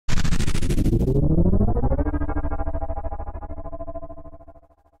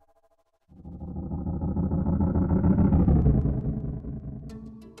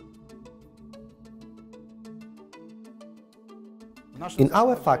In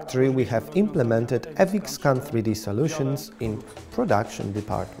our factory, we have implemented eviXscan 3D solutions in production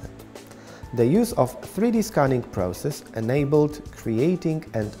department. The use of 3D scanning process enabled creating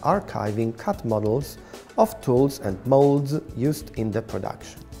and archiving CAD models of tools and molds used in the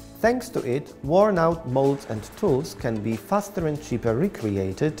production. Thanks to it, worn-out molds and tools can be faster and cheaper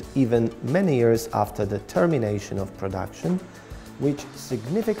recreated even many years after the termination of production, which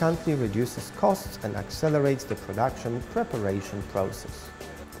significantly reduces costs and accelerates the production preparation process.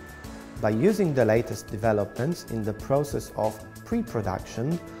 By using the latest developments in the process of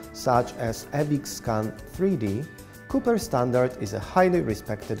pre-production, such as eviXscan 3D, Cooper Standard is a highly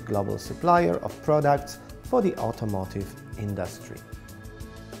respected global supplier of products for the automotive industry.